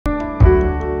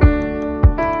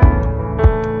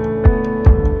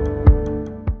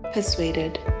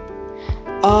Persuaded.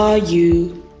 Are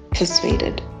you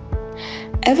persuaded?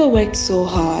 Ever worked so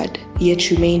hard, yet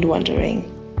remained wondering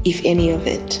if any of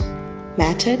it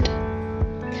mattered?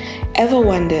 Ever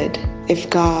wondered if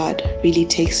God really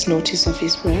takes notice of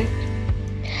his work?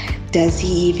 Does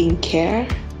he even care?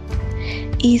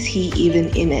 Is he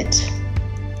even in it?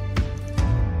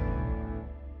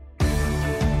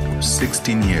 For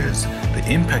 16 years, the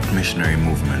Impact Missionary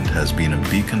movement has been a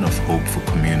beacon of hope for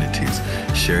communities,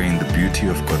 sharing the beauty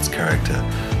of God's character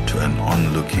to an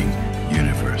onlooking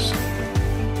universe.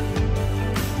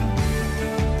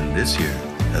 And this year,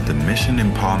 at the Mission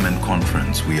Empowerment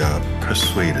Conference, we are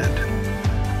persuaded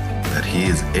that He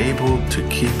is able to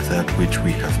keep that which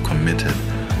we have committed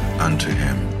unto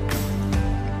Him.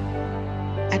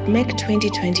 At MEC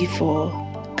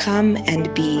 2024, come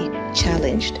and be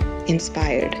challenged,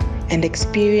 inspired, and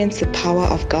experience the power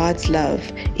of God's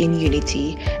love in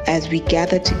unity as we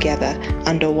gather together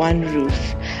under one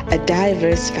roof, a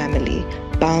diverse family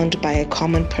bound by a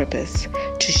common purpose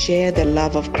to share the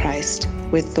love of Christ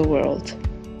with the world.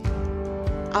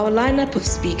 Our lineup of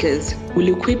speakers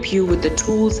will equip you with the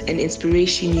tools and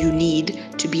inspiration you need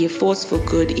to be a force for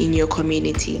good in your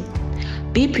community.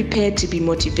 Be prepared to be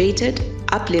motivated,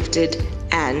 uplifted,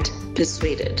 and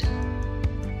persuaded.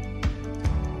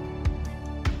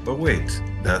 But wait,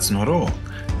 that's not all.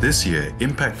 This year,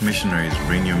 Impact Missionaries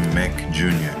bring you MEC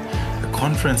Junior, a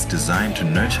conference designed to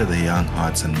nurture the young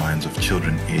hearts and minds of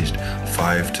children aged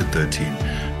 5 to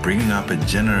 13, bringing up a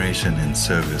generation in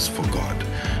service for God.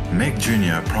 MEC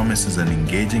Junior promises an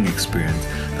engaging experience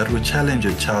that will challenge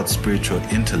a child's spiritual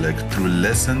intellect through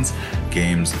lessons,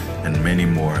 games, and many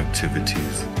more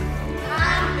activities.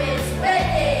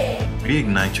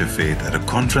 Reignite your faith at a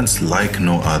conference like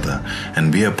no other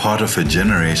and be a part of a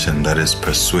generation that is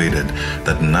persuaded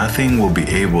that nothing will be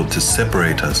able to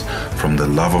separate us from the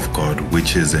love of God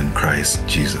which is in Christ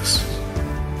Jesus.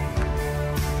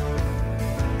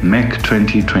 MEC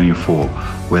 2024,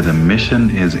 where the mission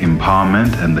is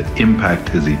empowerment and the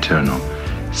impact is eternal.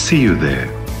 See you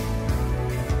there.